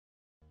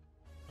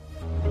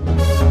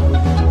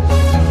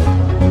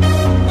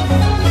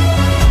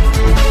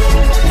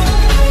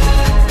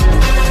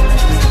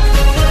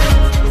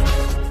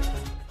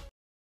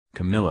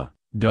Camilla,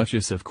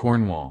 Duchess of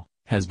Cornwall,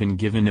 has been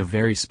given a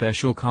very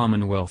special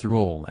Commonwealth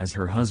role as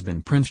her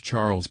husband Prince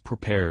Charles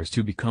prepares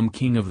to become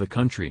king of the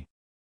country.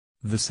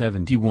 The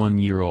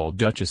 71-year-old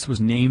Duchess was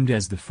named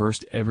as the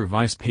first ever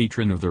vice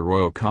patron of the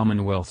Royal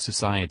Commonwealth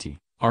Society,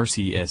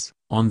 RCS,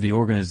 on the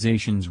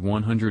organization's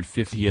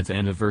 150th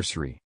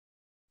anniversary.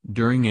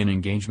 During an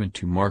engagement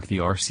to mark the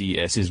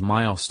RCS's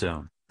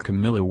milestone,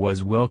 Camilla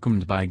was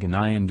welcomed by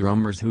Ghanaian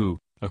drummers who,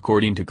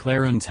 according to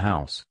Clarence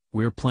House,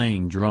 were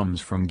playing drums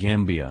from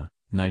Gambia,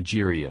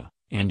 Nigeria,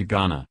 and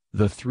Ghana,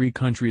 the three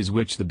countries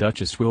which the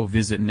Duchess will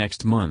visit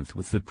next month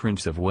with the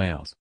Prince of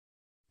Wales.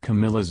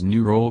 Camilla's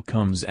new role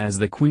comes as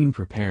the Queen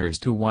prepares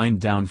to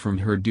wind down from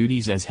her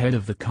duties as head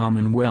of the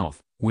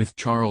Commonwealth, with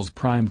Charles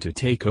primed to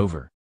take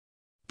over.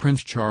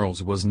 Prince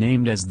Charles was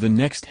named as the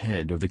next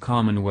head of the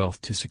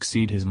Commonwealth to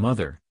succeed his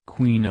mother,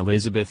 Queen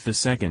Elizabeth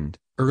II,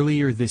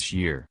 earlier this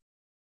year.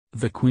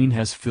 The Queen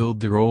has filled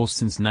the role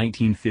since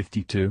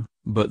 1952,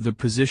 but the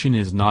position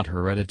is not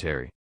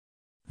hereditary.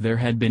 There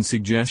had been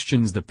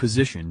suggestions the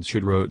position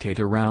should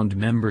rotate around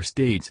member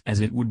states as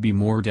it would be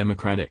more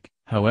democratic,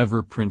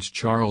 however Prince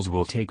Charles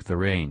will take the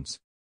reins.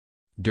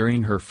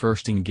 During her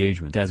first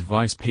engagement as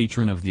vice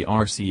patron of the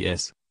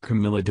RCS,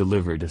 Camilla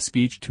delivered a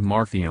speech to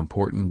mark the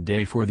important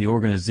day for the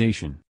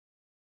organization.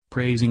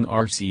 Praising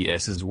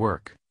RCS's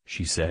work,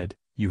 she said,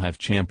 "You have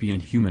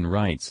championed human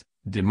rights,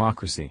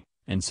 democracy,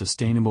 and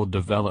sustainable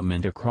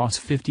development across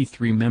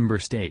 53 member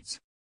states.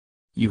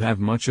 You have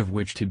much of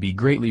which to be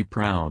greatly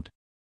proud."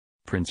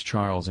 Prince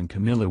Charles and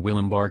Camilla will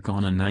embark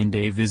on a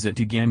 9-day visit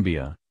to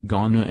Gambia,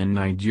 Ghana and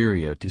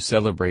Nigeria to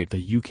celebrate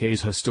the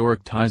UK's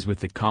historic ties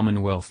with the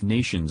Commonwealth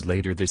nations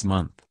later this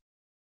month.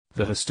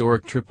 The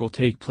historic trip will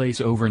take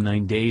place over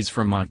 9 days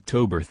from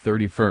October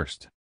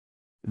 31st.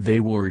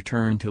 They will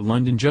return to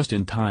London just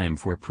in time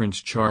for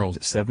Prince Charles'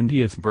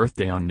 70th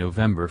birthday on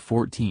November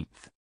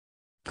 14th.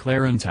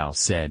 Clarence House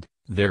said,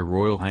 "Their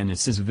Royal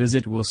Highness's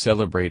visit will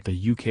celebrate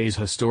the UK's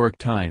historic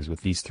ties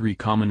with these three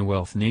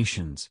Commonwealth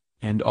nations,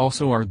 and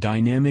also our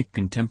dynamic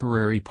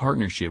contemporary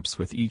partnerships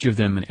with each of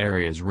them in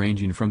areas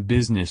ranging from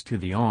business to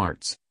the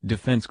arts,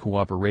 defense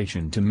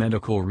cooperation to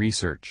medical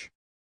research."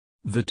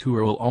 The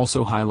tour will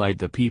also highlight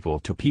the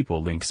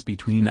people-to-people links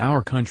between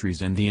our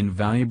countries and the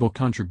invaluable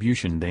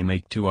contribution they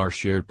make to our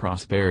shared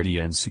prosperity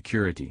and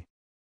security.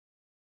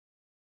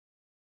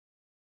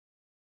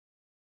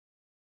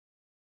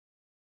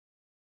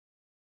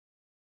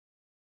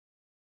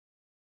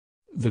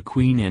 The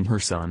Queen and her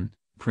son,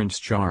 Prince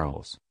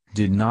Charles,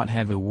 did not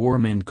have a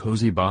warm and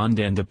cozy bond,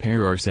 and the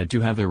pair are said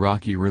to have a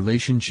rocky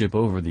relationship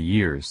over the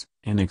years,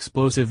 an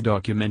explosive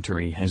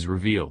documentary has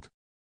revealed.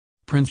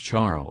 Prince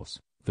Charles,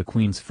 the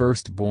Queen's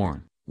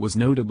firstborn, was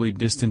notably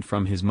distant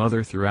from his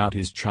mother throughout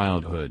his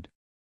childhood.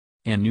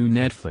 A new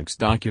Netflix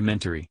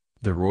documentary,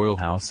 The Royal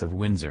House of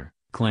Windsor,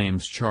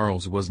 claims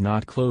Charles was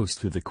not close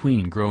to the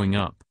Queen growing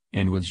up,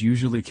 and was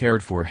usually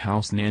cared for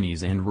house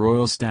nannies and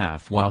royal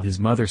staff while his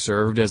mother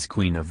served as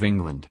Queen of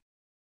England.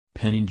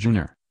 Penny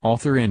Junor,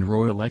 author and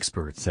royal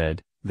expert,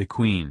 said, "The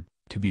Queen,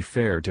 to be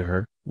fair to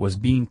her, was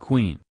being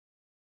Queen.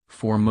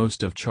 For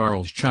most of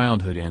Charles'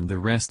 childhood and the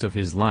rest of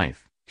his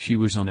life, she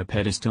was on a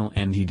pedestal,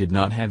 and he did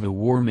not have a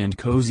warm and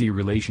cozy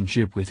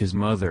relationship with his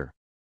mother."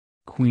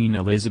 Queen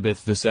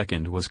Elizabeth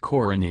II was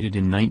coronated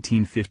in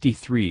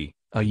 1953,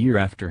 a year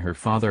after her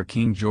father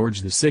King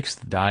George VI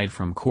died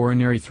from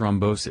coronary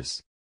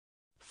thrombosis.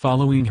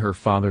 Following her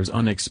father's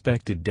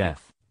unexpected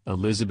death,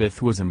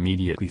 Elizabeth was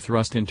immediately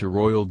thrust into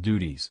royal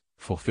duties,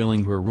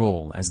 fulfilling her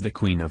role as the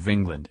Queen of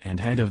England and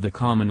head of the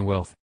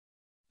Commonwealth.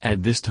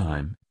 At this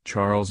time,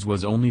 Charles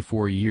was only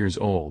 4 years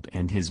old,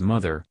 and his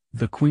mother,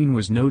 the Queen,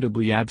 was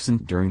notably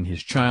absent during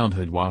his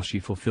childhood while she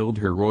fulfilled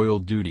her royal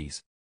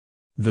duties.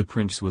 The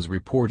prince was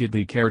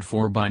reportedly cared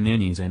for by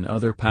nannies and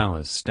other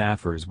palace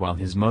staffers while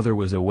his mother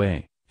was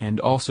away, and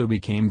also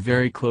became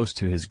very close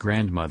to his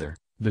grandmother,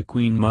 the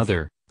Queen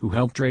Mother, who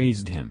helped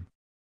raise him.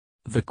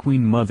 The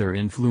Queen Mother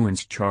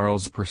influenced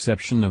Charles'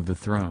 perception of the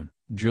throne,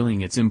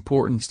 drilling its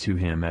importance to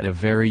him at a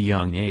very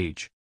young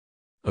age.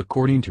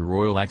 According to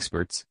royal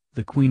experts,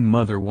 the Queen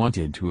Mother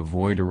wanted to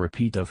avoid a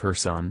repeat of her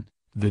son,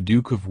 the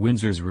Duke of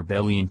Windsor's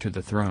rebellion to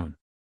the throne.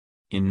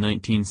 In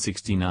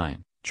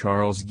 1969,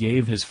 Charles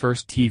gave his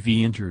first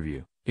TV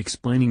interview,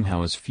 explaining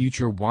how his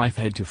future wife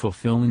had to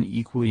fulfill an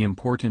equally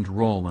important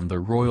role in the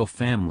royal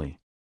family.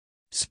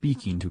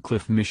 Speaking to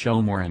Cliff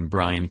Michelmore and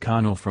Brian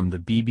Connell from the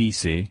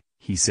BBC,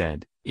 he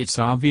said, "It's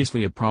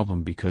obviously a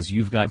problem because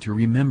you've got to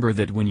remember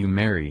that when you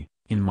marry,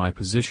 in my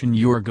position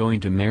you are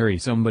going to marry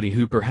somebody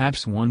who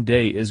perhaps one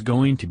day is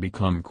going to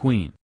become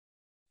queen.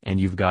 And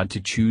you've got to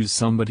choose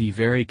somebody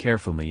very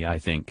carefully, I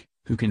think,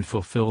 who can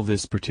fulfill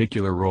this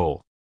particular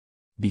role.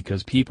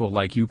 Because people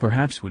like you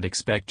perhaps would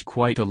expect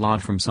quite a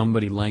lot from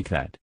somebody like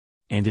that.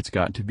 And it's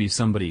got to be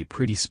somebody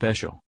pretty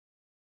special."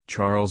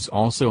 Charles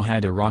also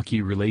had a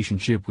rocky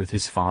relationship with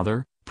his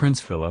father,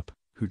 Prince Philip,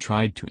 who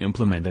tried to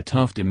implement a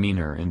tough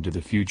demeanor into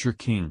the future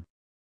king.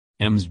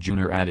 Ms.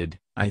 Junor added,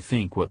 "I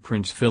think what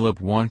Prince Philip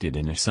wanted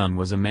in a son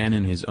was a man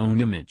in his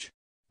own image.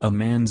 A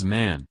man's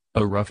man,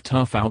 a rough,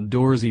 tough,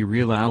 outdoorsy,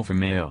 real alpha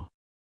male.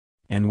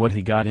 and what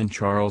he got in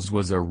Charles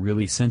was a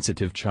really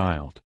sensitive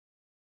child.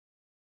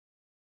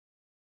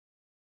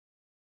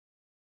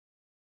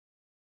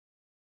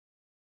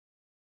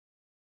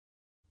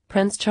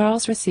 Prince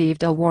Charles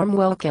received a warm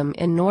welcome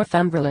in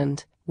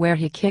Northumberland, where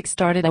he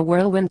kick-started a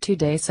whirlwind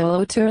two-day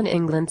solo tour in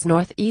England's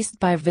northeast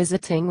by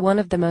visiting one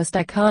of the most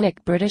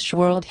iconic British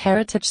World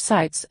Heritage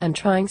sites and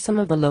trying some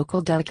of the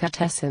local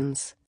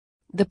delicatessens.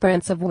 The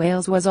Prince of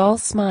Wales was all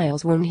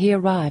smiles when he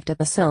arrived at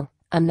the SIL,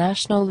 a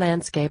National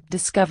Landscape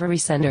Discovery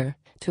Centre,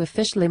 to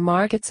officially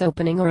mark its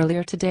opening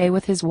earlier today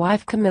with his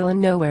wife Camilla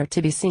nowhere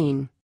to be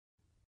seen.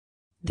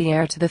 The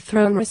heir to the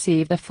throne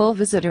received a full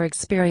visitor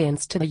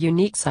experience to the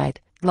unique site,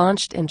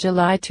 launched in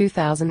July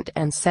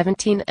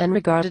 2017 and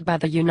regarded by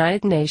the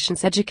United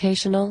Nations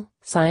Educational,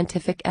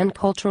 Scientific and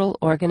Cultural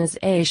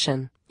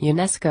Organization,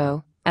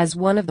 UNESCO, as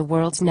one of the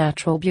world's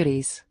natural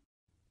beauties.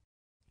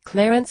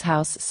 Clarence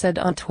House said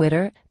on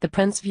Twitter, "The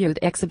Prince viewed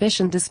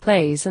exhibition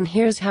displays and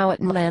here's how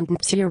it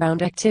Land's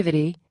year-round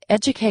activity,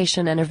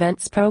 education and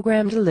events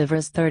program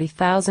delivers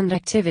 30,000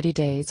 activity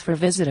days for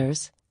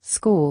visitors,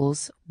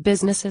 schools,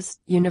 businesses,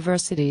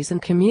 universities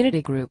and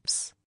community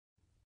groups."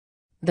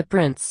 The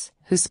Prince,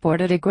 who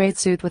sported a grey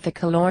suit with a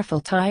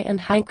colorful tie and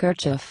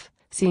handkerchief,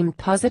 seemed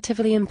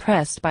positively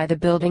impressed by the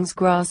building's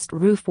grassed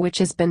roof, which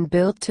has been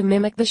built to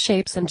mimic the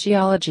shapes and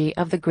geology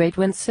of the Great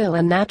Windsill,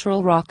 a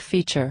natural rock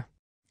feature.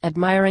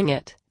 Admiring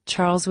it,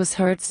 Charles was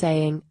heard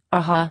saying,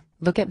 "Aha,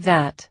 look at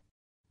that."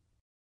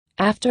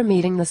 After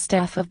meeting the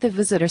staff of the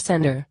visitor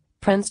center,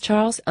 Prince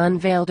Charles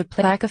unveiled a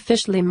plaque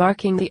officially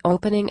marking the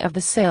opening of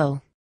the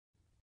SIL.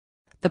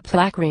 The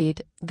plaque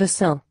read, "The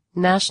SIL,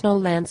 National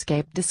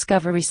Landscape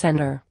Discovery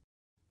Centre."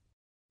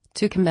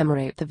 To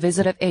commemorate the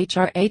visit of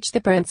HRH, the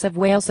Prince of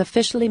Wales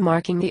officially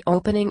marking the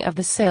opening of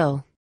the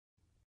SIL.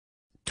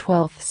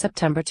 12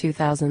 September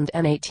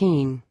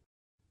 2018.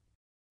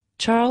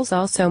 Charles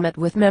also met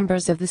with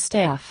members of the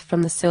staff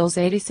from the SIL's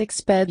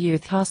 86-bed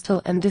youth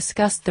hostel and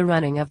discussed the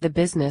running of the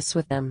business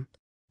with them.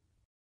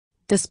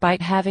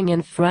 Despite having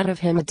in front of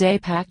him a day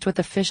packed with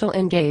official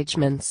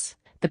engagements,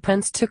 the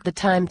Prince took the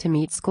time to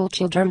meet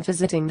schoolchildren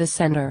visiting the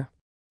center.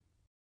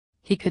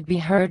 He could be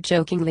heard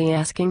jokingly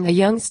asking the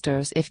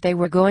youngsters if they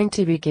were going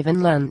to be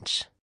given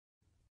lunch.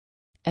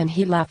 And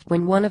he laughed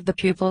when one of the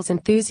pupils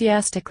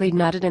enthusiastically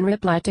nodded in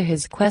reply to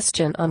his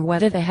question on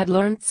whether they had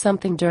learned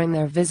something during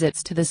their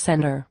visits to the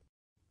center.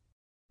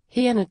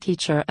 He and a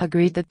teacher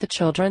agreed that the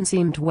children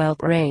seemed well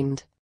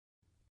trained.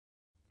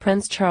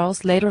 Prince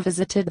Charles later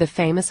visited the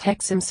famous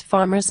Hexham's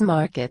Farmers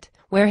Market,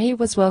 where he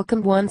was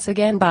welcomed once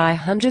again by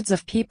hundreds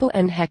of people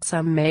and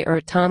Hexham Mayor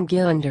Tom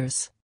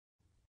Gillanders.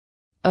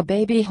 A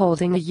baby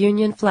holding a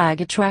Union flag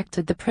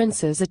attracted the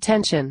prince's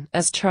attention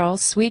as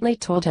Charles sweetly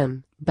told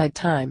him,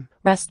 "Bedtime,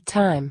 rest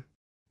time."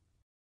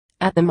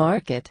 At the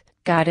market,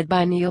 guided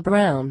by Neil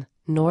Brown,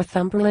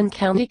 Northumberland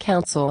County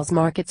Council's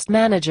markets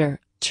manager,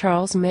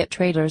 Charles met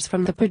traders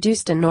from the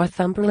Produced in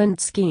Northumberland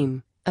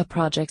scheme, a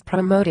project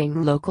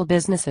promoting local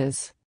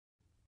businesses.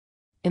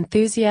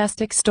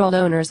 Enthusiastic stall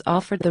owners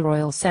offered the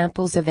royal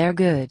samples of their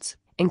goods,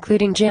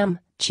 including jam,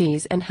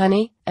 cheese and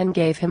honey, and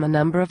gave him a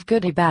number of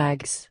goodie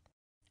bags.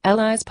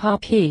 Eli's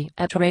Poppy,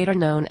 a trader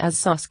known as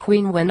Sauce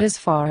Queen, went as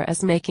far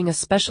as making a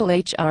special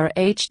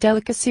HRH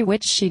delicacy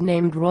which she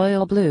named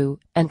Royal Blue,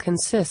 and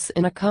consists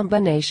in a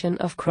combination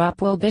of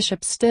Cropwell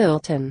Bishop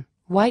Stilton,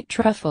 white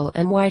truffle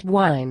and white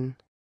wine.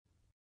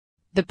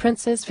 The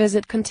prince's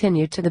visit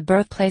continued to the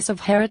birthplace of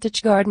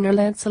heritage gardener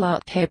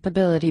Lancelot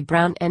Capability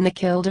Brown and the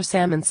Kildare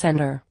Salmon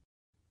Centre.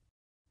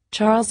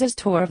 Charles's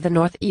tour of the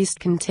Northeast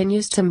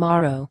continues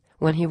tomorrow,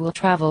 when he will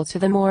travel to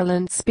the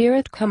Moreland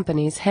Spirit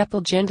Company's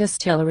Heppel Gin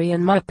Distillery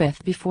in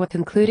Morpeth before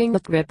concluding the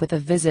trip with a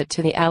visit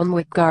to the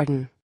Alnwick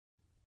Garden.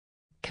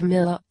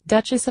 Camilla,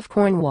 Duchess of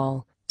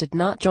Cornwall, did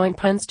not join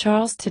Prince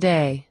Charles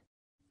today.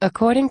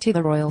 According to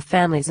the royal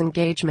family's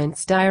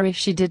engagements diary,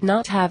 she did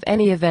not have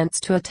any events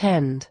to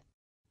attend.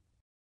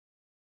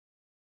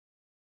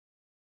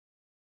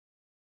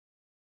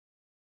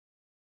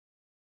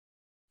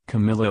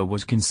 Camilla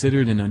was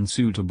considered an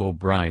unsuitable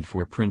bride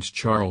for Prince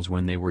Charles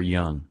when they were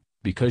young,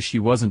 because she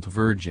wasn't a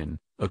virgin,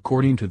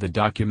 according to the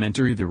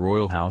documentary The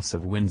Royal House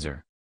of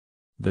Windsor.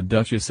 The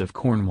Duchess of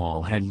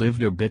Cornwall had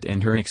lived a bit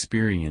and her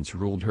experience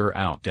ruled her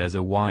out as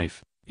a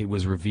wife, it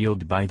was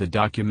revealed by the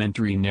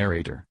documentary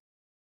narrator.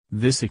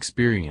 This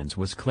experience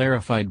was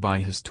clarified by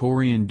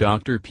historian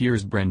Dr.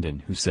 Piers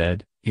Brendan, who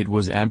said, "It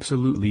was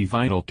absolutely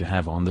vital to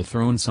have on the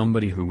throne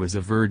somebody who was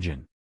a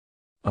virgin.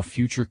 A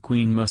future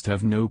queen must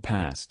have no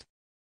past."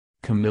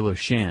 Camilla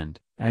Shand,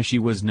 as she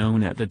was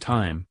known at the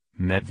time,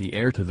 met the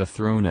heir to the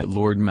throne at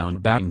Lord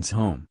Mountbatten's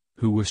home,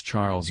 who was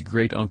Charles'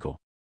 great-uncle.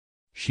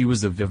 She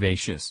was a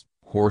vivacious,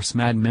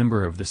 horse-mad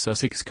member of the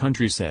Sussex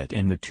country set,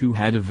 and the two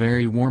had a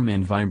very warm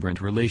and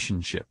vibrant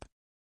relationship.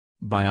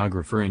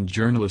 Biographer and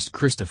journalist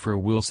Christopher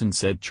Wilson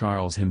said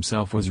Charles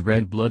himself was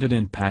red-blooded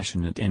and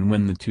passionate, and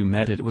when the two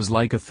met it was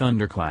like a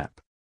thunderclap.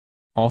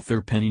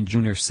 Author Penny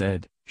Junor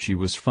said, "She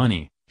was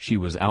funny, she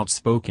was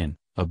outspoken,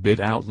 a bit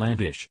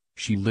outlandish,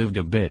 she lived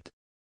a bit.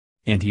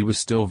 And he was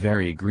still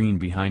very green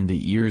behind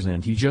the ears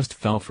and he just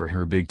fell for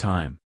her big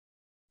time."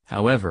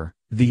 However,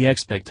 the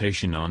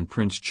expectation on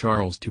Prince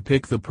Charles to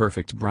pick the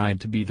perfect bride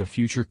to be the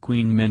future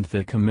queen meant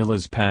that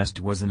Camilla's past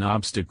was an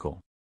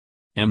obstacle.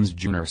 Ms.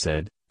 Jr.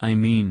 said, "I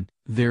mean,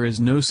 there is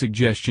no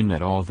suggestion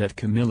at all that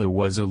Camilla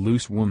was a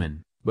loose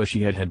woman, but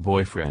she had had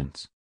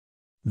boyfriends."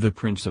 The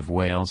Prince of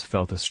Wales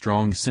felt a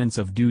strong sense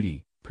of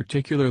duty,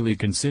 particularly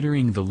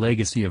considering the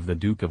legacy of the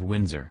Duke of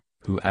Windsor,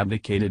 who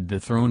abdicated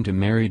the throne to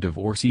marry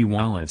divorcee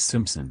Wallis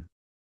Simpson.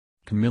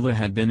 Camilla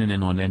had been in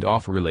an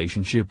on-and-off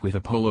relationship with a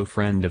polo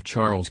friend of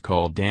Charles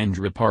called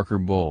Andrew Parker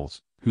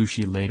Bowles, who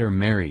she later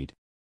married.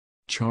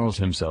 Charles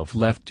himself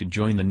left to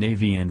join the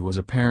Navy and was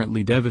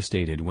apparently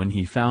devastated when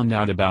he found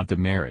out about the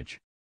marriage.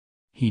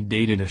 He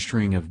dated a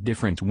string of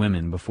different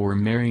women before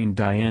marrying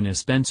Diana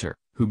Spencer,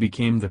 who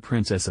became the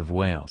Princess of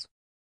Wales.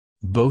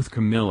 Both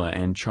Camilla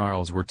and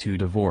Charles were to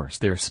divorce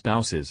their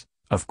spouses,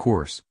 of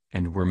course,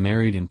 and were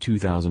married in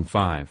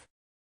 2005.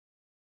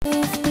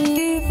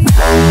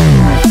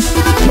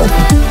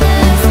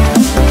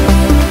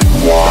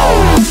 Wow.